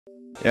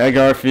Yeah,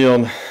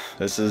 Garfield.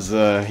 This is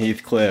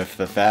Heathcliff,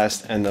 the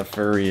Fast and the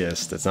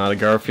Furriest. It's not a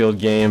Garfield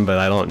game, but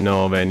I don't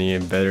know of any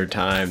better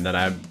time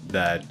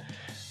that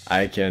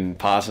I can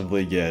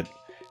possibly get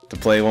to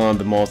play one of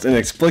the most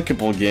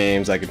inexplicable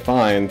games I could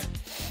find.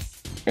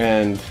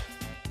 And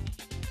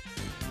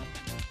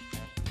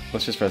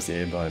let's just press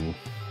the A button.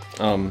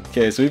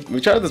 Okay, so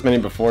we tried this many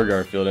before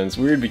Garfield, and it's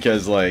weird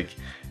because like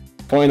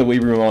pointing the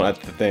Wii remote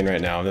at the thing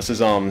right now. This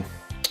is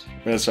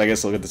I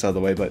guess I'll get this out of the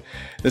way, but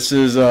this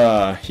is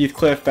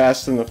Heathcliff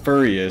Fast and the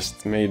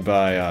Furriest, made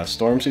by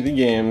Storm City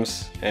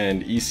Games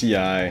and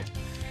ECI,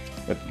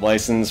 with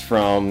license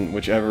from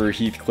whichever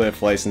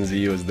Heathcliff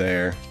licensee was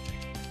there.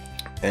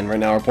 And right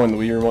now we're pointing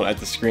the Wii remote at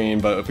the screen,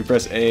 but if we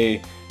press A,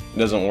 it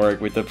doesn't work.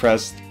 We have to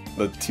press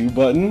the 2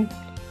 button,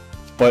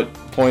 but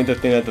point the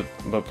thing at the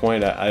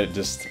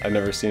I've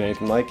never seen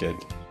anything like it.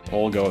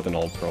 We'll go with an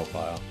old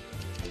profile.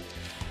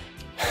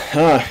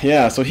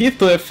 Yeah, so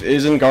Heathcliff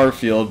is in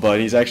Garfield, but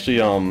he's actually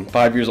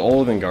 5 years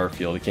older than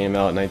Garfield. It came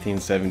out in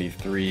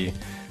 1973,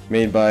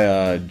 made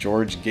by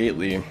George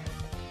Gately.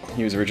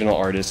 He was the original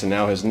artist, and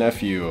now his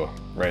nephew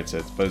writes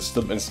it. But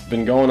it's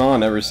been going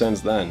on ever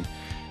since then.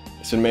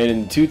 It's been made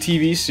in 2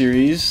 TV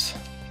series.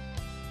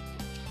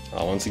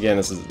 Once again,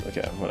 this is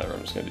okay. Whatever.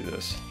 I'm just gonna do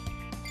this.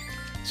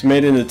 It's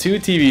made into 2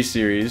 TV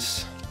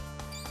series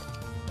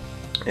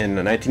in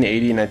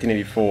 1980 and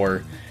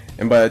 1984.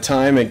 And by the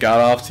time it got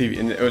off TV,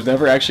 and it was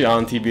never actually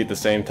on TV at the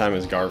same time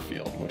as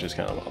Garfield, which is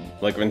kind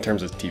of like in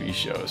terms of TV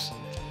shows.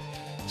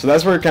 So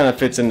that's where it kind of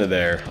fits into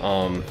there.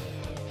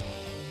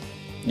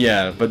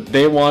 Yeah, but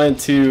they wanted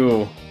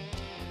to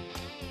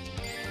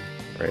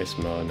race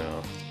mode.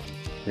 No,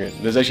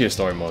 there's actually a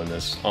story mode in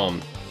this.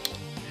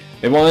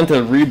 They wanted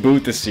to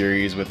reboot the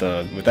series with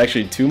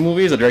actually 2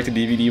 movies, a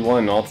direct-to-DVD one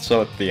and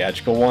also a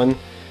theatrical one,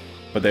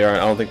 but they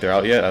aren't. I don't think they're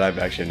out yet. I have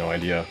actually no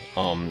idea.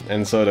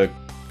 And so to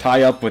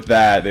tie up with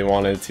that, they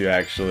wanted to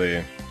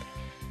actually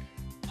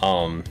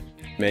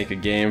make a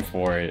game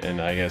for it,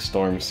 and I guess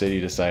Storm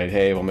City decided,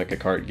 hey, we'll make a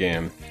kart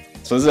game.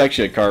 So this is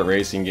actually a kart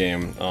racing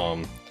game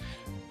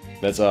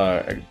that's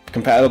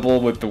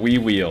compatible with the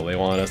Wii Wheel. They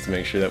wanted us to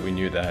make sure that we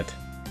knew that,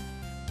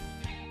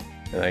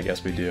 and I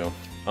guess we do.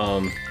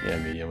 Yeah,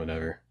 medium,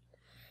 whatever.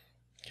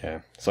 Okay,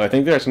 so I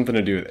think there's something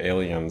to do with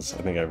aliens.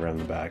 I think I've read in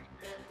the back.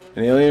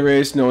 An alien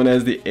race known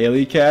as the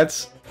Alley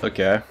Cats.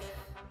 Okay.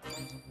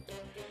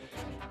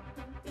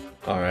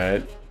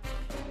 Alright.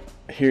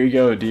 Here you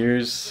go,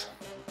 dears.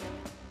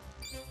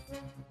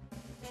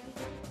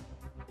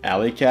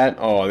 Alley Cat?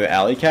 Oh, the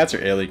Alley Cats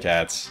or Alley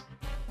Cats?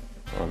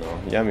 Oh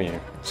no, yummy.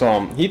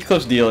 So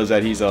Heathcliff's deal is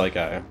that he's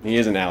he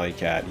is an alley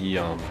cat.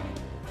 What's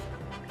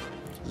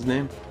his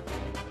name?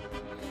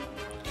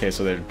 Okay,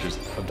 so they're just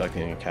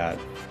abducting a cat.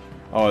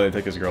 Oh, they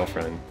took his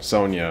girlfriend,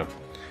 Sonia.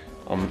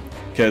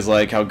 Because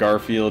like how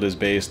Garfield is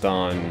based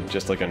on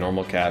just like a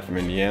normal cat from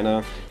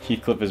Indiana,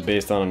 Heathcliff is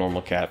based on a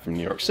normal cat from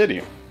New York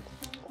City.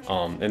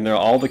 And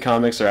all the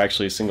comics are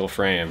actually single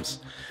frames,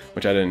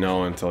 which I didn't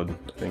know until I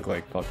think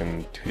like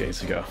fucking 2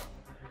 days ago.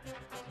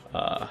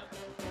 So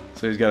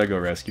he's gotta go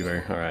rescue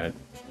her. Alright.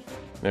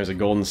 There's a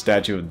golden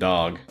statue of a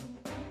dog.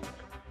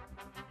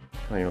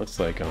 Oh, he looks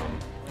like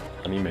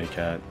anime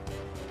cat.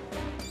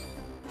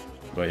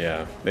 But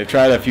yeah, they've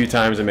tried a few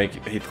times to make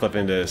Heathcliff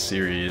into a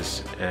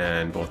series,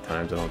 and both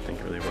times I don't think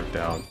it really worked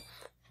out.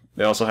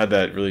 They also had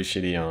that really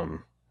shitty yeah,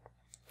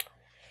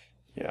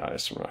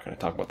 we're not gonna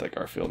talk about that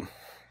Garfield.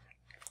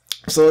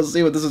 So let's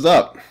see what this is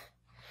up.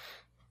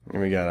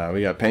 And we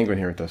got Penguin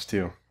here with us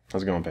too.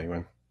 How's it going,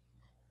 Penguin?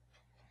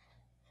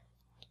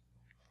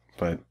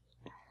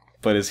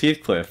 But is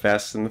Heathcliff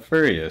Fast and the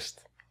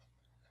Furriest?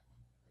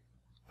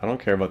 I don't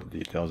care about the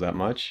details that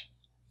much.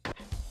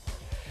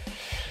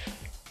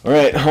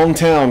 Alright,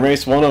 hometown,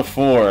 race 1 of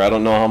 4. I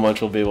don't know how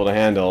much we'll be able to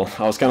handle.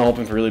 I was kind of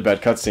hoping for really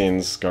bad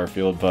cutscenes,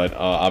 Garfield, but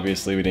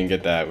obviously we didn't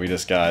get that. We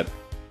just got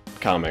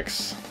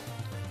comics.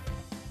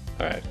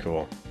 Alright,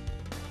 cool.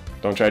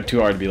 Don't try too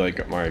hard to be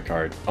like Mario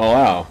Kart. Oh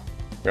wow!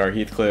 We are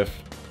Heathcliff.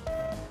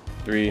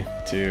 3,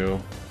 2,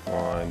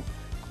 1,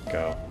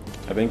 go.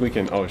 I think we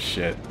can. Oh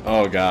shit.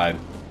 Oh god.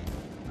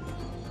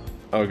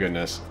 Oh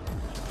goodness.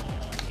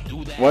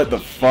 What the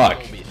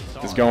fuck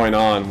is going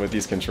on with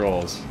these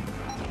controls?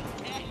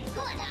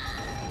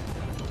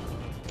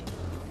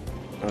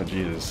 Oh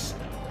Jesus.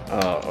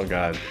 Oh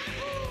god.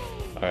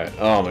 Alright.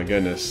 Oh my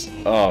goodness.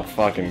 Oh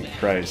fucking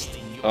Christ.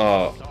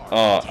 Oh.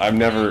 I've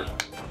never.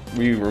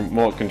 We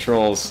remote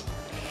controls.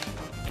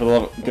 For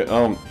the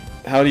love,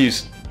 how do you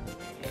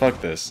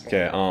fuck this?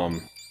 Okay,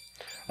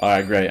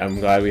 alright, great. I'm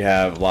glad we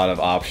have a lot of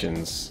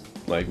options.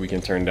 Like, we can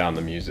turn down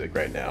the music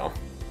right now.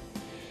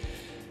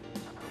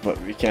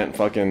 But we can't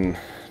fucking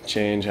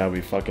change how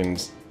we fucking...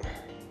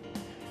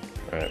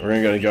 Alright,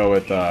 we're gonna go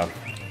with,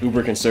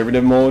 uber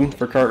conservative mode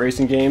for kart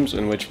racing games,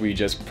 in which we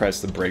just press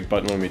the brake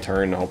button when we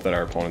turn and hope that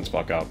our opponents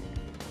fuck up.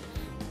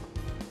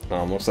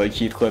 Looks like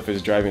Heathcliff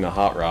is driving a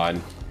hot rod.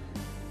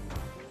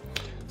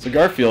 So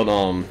Garfield,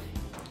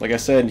 like I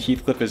said,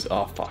 Heathcliff is,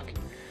 oh fuck,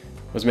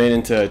 was made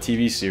into a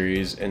TV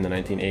series in the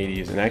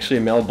 1980s, and actually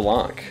Mel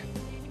Blanc,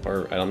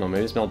 or I don't know,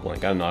 maybe it's Mel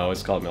Blanc, I don't know, I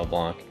always call it Mel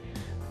Blanc,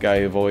 guy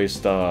who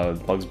voiced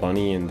Bugs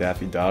Bunny and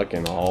Daffy Duck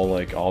and all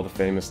the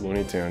famous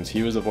Looney Tunes.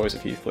 He was the voice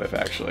of Heathcliff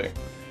actually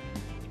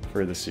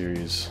for the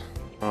series.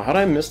 Oh, how did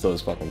I miss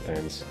those fucking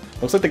things?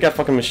 Looks like they got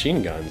fucking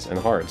machine guns and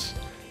hearts.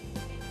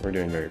 We're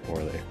doing very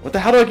poorly. What the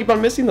hell do I keep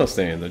on missing those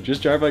things? I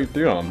just drive right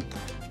through them.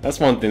 That's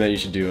one thing that you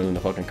should do in the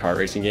fucking kart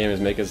racing game, is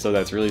make it so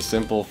that it's really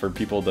simple for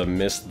people to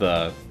miss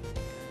the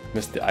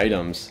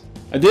items.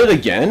 I did it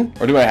again?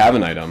 Or do I have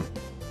an item?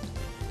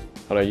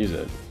 How do I use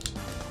it?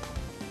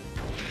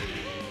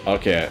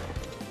 Okay.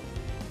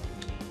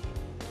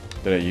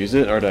 Did I use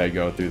it, or did I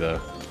go through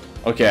the...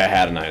 Okay, I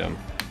had an item.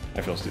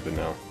 I feel stupid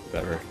now.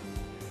 Whatever.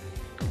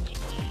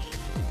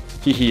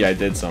 Hehe, I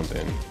did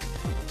something.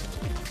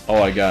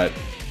 Oh, I got...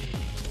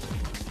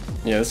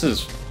 Yeah, this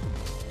is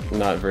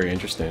not very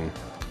interesting.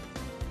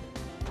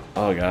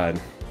 Oh god.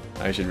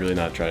 I should really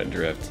not try to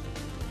drift.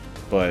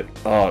 But,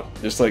 oh,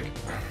 just like...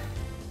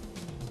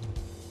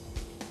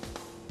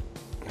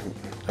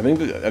 I think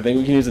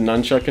we can use a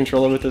nunchuck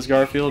controller with this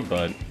Garfield,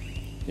 but...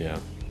 Yeah.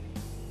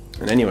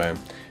 And anyway,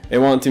 they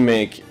want to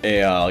make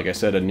a, like I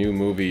said, a new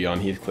movie on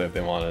Heathcliff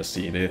they want to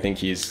see. They think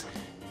he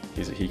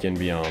can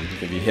be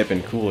hip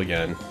and cool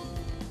again.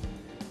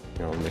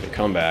 You know, make a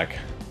comeback.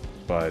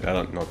 But I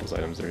don't know what those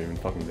items are even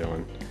fucking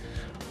doing.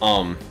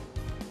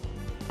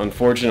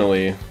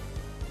 Unfortunately,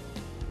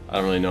 I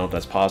don't really know if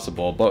that's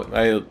possible, but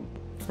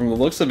from the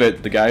looks of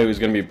it, the guy who's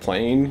going to be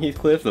playing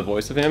Heathcliff, the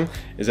voice of him,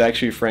 is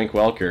actually Frank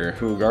Welker,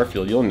 who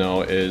Garfield, you'll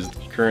know, is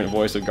the current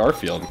voice of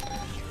Garfield.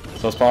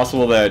 So it's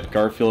possible that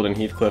Garfield and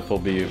Heathcliff will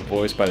be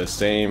voiced by the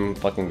same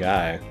fucking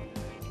guy,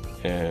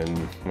 and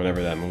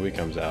whenever that movie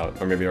comes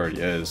out, or maybe it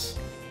already is.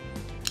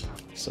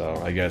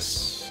 So I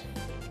guess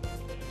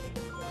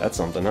that's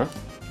something, huh?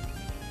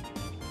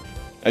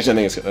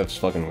 Actually, I think that's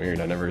fucking weird.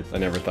 I never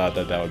thought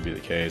that would be the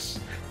case.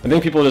 I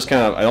think people just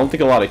kind of... I don't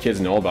think a lot of kids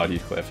know about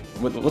Heathcliff.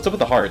 What's up with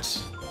the hearts?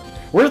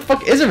 Where the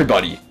fuck is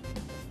everybody?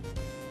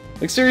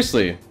 Like,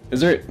 seriously. Is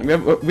there... We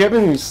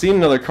haven't even seen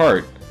another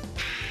cart.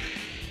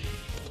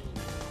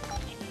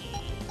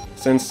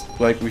 Since,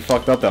 like, we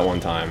fucked up that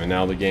one time, and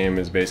now the game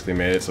has basically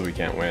made it so we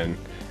can't win.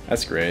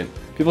 That's great.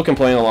 People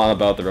complain a lot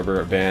about the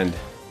rubber band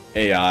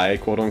AI,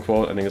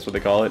 quote-unquote, I think that's what they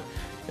call it,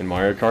 in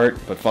Mario Kart,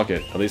 but fuck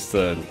it. At least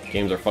the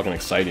games are fucking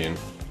exciting.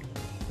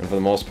 And for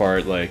the most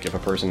part, like, if a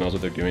person knows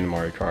what they're doing in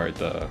Mario Kart,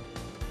 the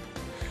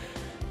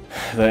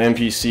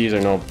NPCs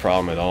are no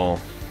problem at all.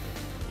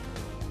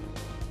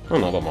 I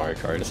don't know about Mario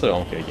Kart. It's an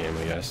okay game,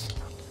 I guess.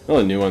 I know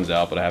the new one's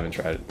out, but I haven't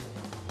tried it.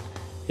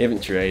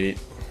 Haven't tried it.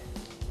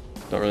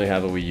 Don't really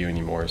have a Wii U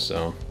anymore,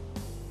 so.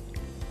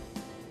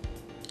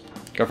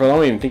 Garfield, I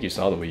don't even think you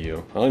saw the Wii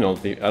U. I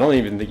don't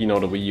even think you know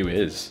what a Wii U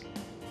is.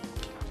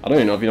 I don't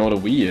even know if you know what a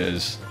Wii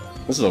is.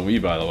 This is a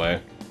Wii, by the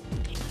way.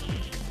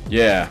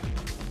 Yeah.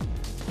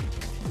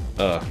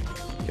 Okay,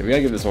 we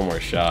gotta give this one more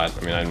shot.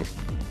 I mean, I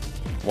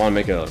want to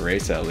make a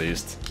race at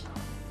least.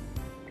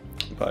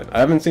 But I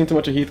haven't seen too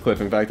much of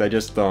Heathcliff. In fact, I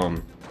just, I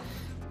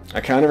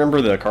kind of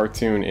remember the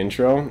cartoon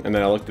intro, and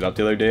then I looked it up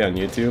the other day on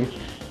YouTube,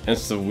 and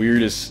it's the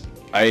weirdest...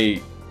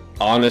 I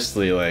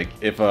honestly, like,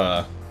 if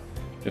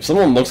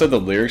someone looks at the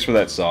lyrics for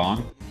that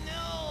song,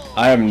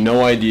 I have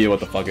no idea what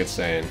the fuck it's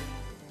saying.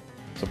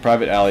 So,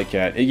 Private Alley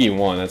Cat, Iggy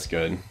 1, that's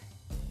good.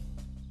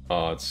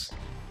 Oh, it's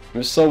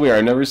so weird.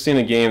 I've never seen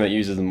a game that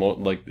uses the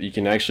like, you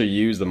can actually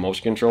use the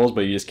motion controls,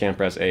 but you just can't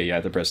press A, you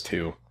have to press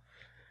 2.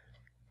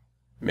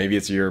 Maybe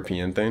it's a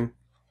European thing?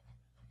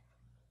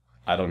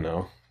 I don't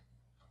know.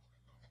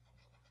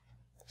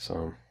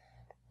 So,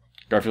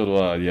 Garfield,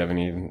 do you have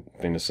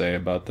anything to say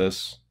about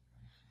this?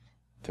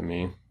 To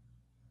me?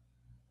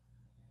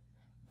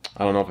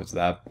 I don't know if it's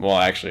that... Well,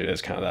 actually, it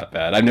is kind of that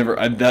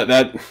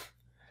bad.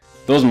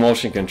 Those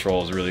motion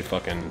controls really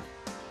fucking...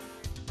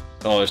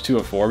 Oh, there's 2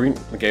 of 4.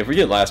 Okay, if we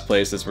get last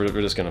place, we're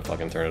just gonna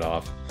fucking turn it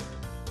off.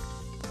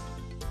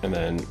 And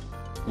then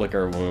lick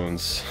our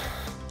wounds.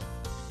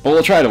 But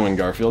we'll try to win,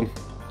 Garfield.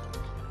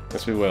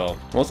 Yes, we will.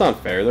 Well, it's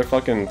not fair. They're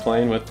fucking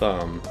playing with,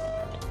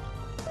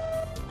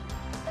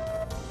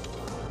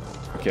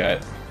 Okay.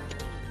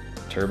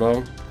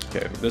 Turbo?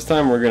 Okay, this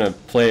time we're gonna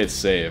play it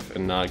safe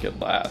and not get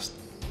last.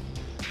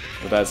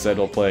 With that said,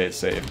 we'll play it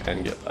safe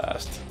and get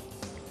last.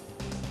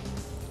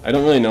 I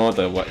don't really know what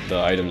the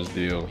items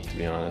do, to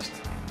be honest.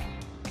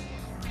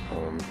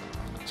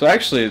 So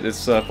actually,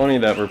 it's funny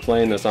that we're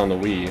playing this on the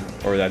Wii,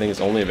 or I think it's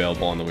only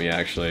available on the Wii,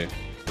 actually.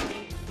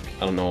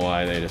 I don't know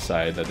why they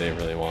decided that they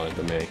really wanted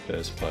to make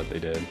this, but they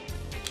did.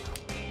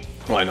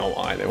 Well, I know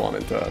why. They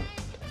wanted to...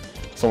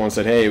 Someone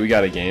said, hey, we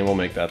got a game, we'll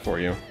make that for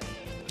you.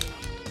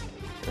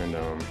 And,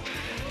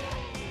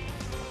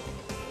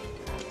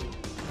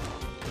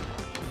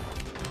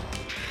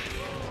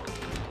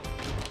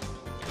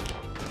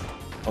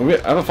 Oh,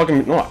 I have a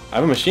fucking... No, I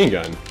have a machine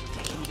gun.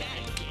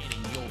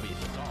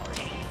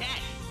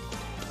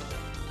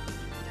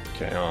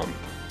 Okay,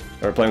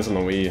 we're playing this on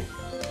the Wii.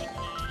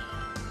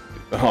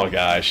 Oh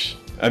gosh.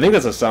 I think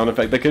that's a sound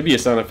effect. That could be a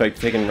sound effect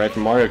taken right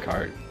from Mario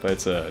Kart, but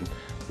it's a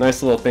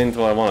nice little thing to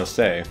what I want to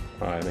say.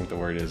 I think the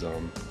word is,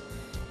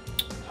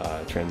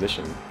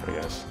 transition, I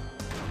guess.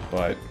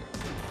 But,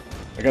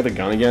 I got the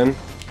gun again.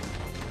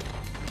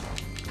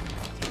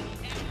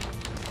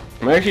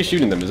 Am I actually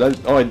shooting them? Is that...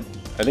 Oh, I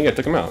think I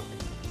took him out.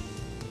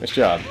 Nice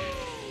job.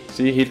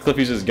 See, Heathcliff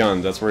uses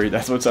guns. That's where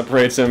that's what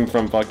separates him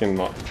from fucking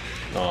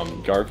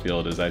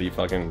Garfield, is that he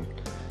fucking...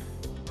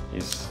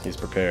 He's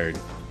prepared.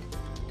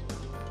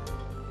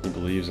 He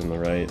believes in the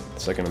right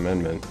Second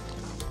Amendment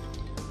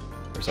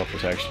for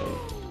self-protection.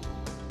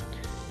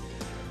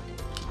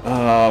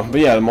 But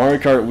yeah, the Mario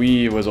Kart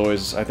Wii was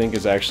always, I think,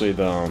 is actually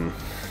the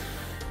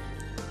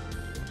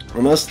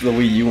unless the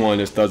Wii U one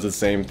just does the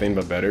same thing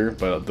but better,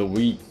 but the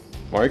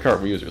Mario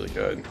Kart Wii was really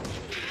good.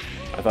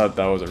 I thought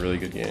that was a really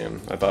good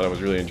game. I thought it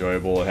was really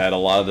enjoyable. It had a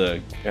lot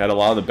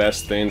of the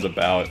best things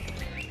about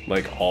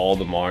like all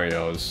the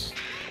Mario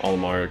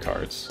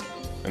Karts,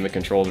 and the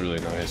controls are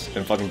really nice.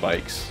 And fucking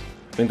bikes.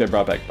 I think they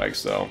brought back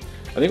bikes though.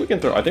 I think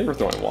we're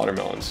throwing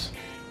watermelons.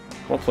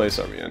 What place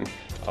are we in?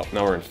 Oh,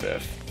 now we're in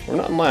 5th. We're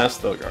not in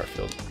last though,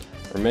 Garfield.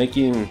 We're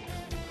making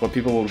what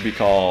people would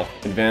call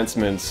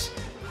advancements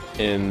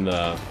in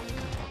the...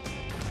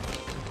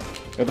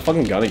 Got the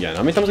fucking gun again.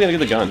 How many times are we gonna get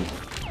the gun?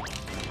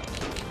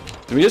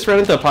 Did we just run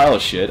into a pile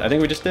of shit? I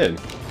think we just did.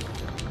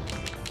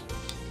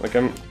 Like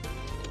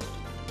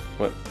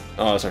what?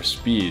 Oh, that's our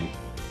speed.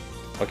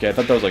 Okay, I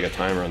thought that was like a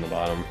timer on the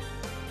bottom.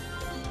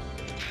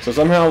 So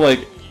somehow,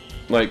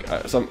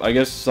 I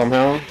guess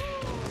somehow,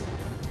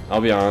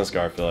 I'll be honest,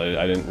 Garfield,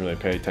 I didn't really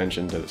pay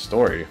attention to the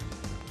story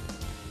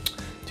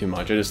too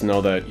much. I just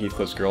know that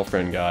Heathcliff's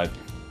girlfriend got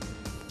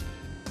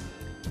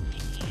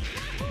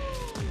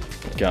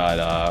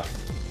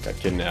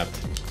kidnapped,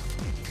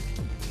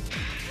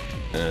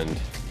 and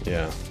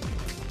yeah.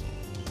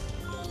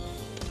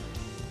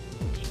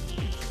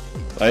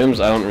 Items,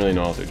 I don't really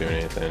know if they're doing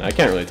anything. I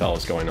can't really tell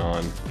what's going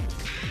on,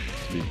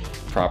 to be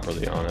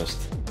properly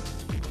honest.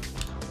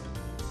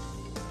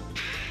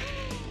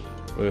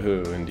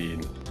 Woohoo,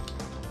 indeed.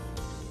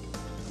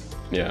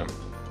 Yeah.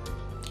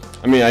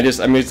 I mean, I'm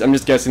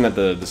just guessing that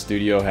the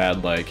studio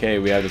had like, hey,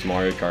 we have this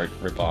Mario Kart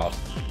ripoff,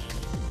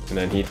 and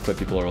then Heathcliff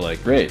people were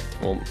like, great,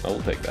 well, I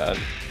will take that.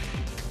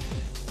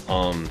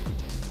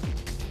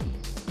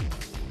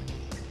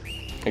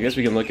 I guess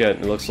we can look at.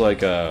 It looks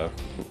like we're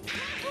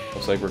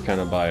kind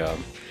of by. What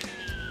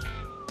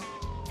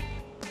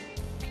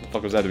the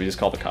fuck was that? Did we just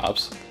call the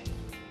cops?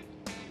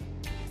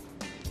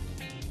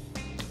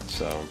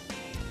 So,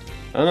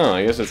 I don't know.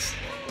 I guess it's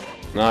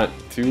not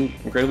too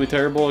incredibly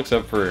terrible,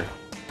 except for.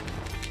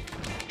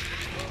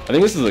 I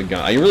think this is a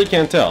gun. I really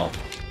can't tell.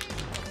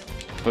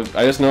 But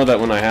I just know that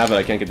when I have it,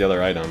 I can't get the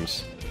other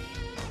items.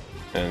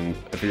 And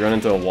if we run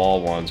into a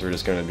wall once, we're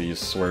just going to be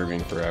swerving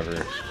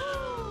forever.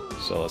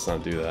 So let's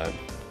not do that.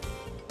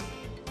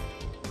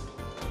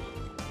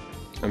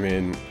 I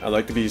mean, I'd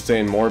like to be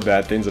saying more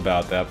bad things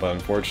about that, but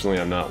unfortunately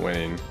I'm not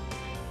winning.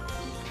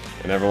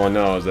 And everyone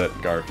knows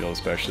that, Garfield,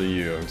 especially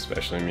you,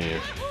 especially me,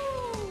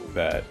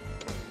 that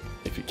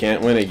if you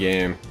can't win a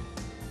game,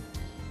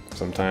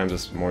 sometimes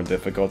it's more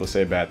difficult to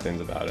say bad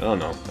things about it. I don't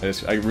know.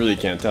 I really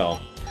can't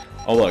tell.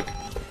 Oh look,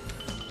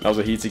 that was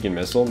a heat-seeking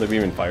missile. Did we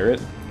even fire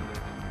it?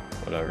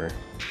 Whatever.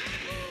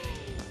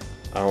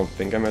 I don't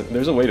think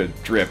there's a way to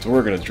drift.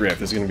 We're gonna drift.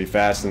 This is gonna be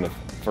fast in the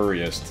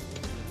Furriest.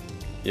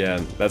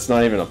 Yeah, that's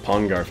not even a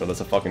pun, Garfield. That's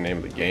the fucking name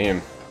of the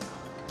game.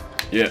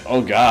 Yeah.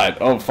 Oh god.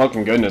 Oh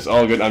fucking goodness.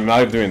 Oh good. I'm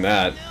not doing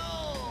that.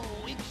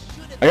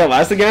 I got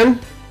last again.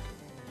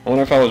 I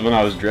wonder if I was when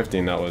I was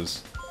drifting. That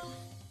was.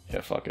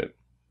 Yeah. Fuck it.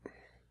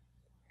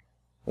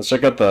 Let's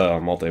check out the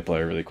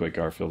multiplayer really quick,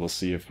 Garfield. We'll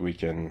see if we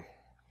can.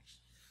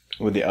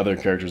 What the other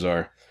characters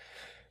are.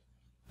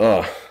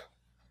 Ugh.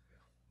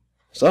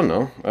 So I don't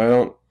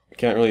know.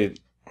 Can't really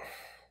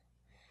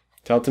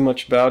tell too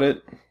much about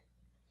it.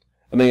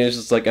 I mean, it's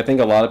just like, I think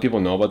a lot of people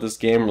know about this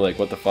game. We're like,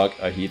 what the fuck,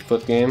 a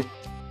Heathcliff game?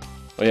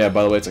 Oh yeah,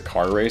 by the way, it's a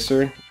car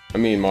racer. I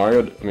mean,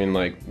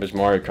 like, there's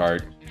Mario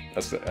Kart.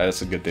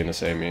 That's a good thing to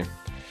say, I mean.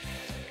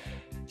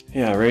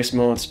 Yeah, race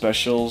mode,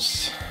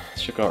 specials.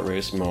 Let's check out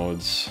race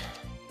modes.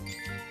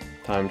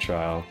 Time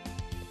trial.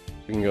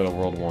 We can go to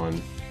World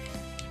 1.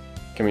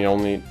 Do we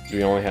only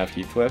have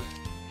Heathcliff?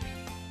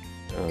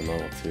 Oh,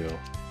 level 2.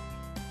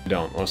 We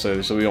don't. Oh, so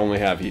we only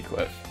have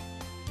Heathcliff.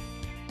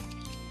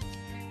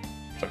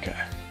 Okay.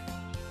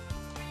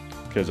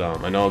 Because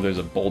I know there's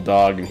a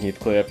bulldog in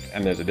Heathcliff,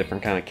 and there's a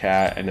different kind of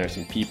cat, and there's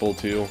some people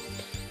too.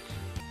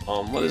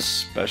 What is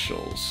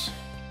specials?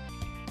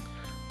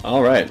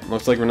 Alright,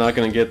 looks like we're not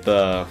gonna get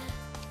the...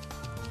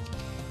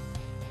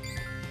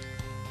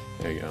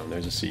 There you go,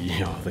 there's a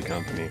CEO of the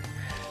company.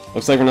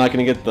 Looks like we're not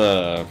gonna get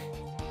the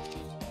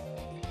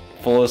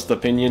fullest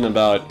opinion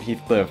about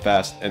Heathcliff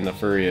Fast and the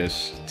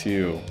Furriest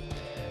 2.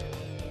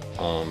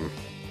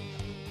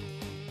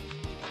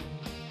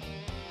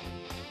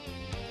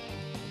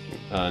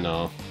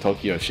 No,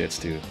 Tokyo shit's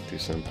too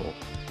simple.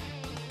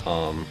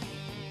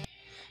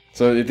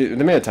 So they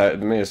made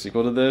a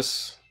sequel to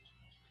this?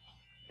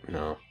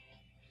 No.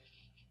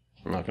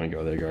 I'm not gonna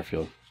go there,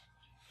 Garfield.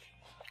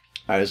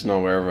 I just know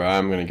wherever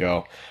I'm gonna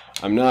go,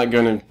 I'm not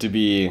going to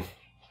be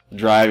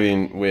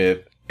driving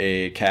with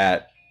a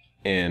cat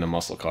in a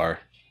muscle car.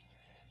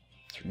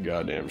 That's for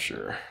goddamn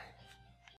sure.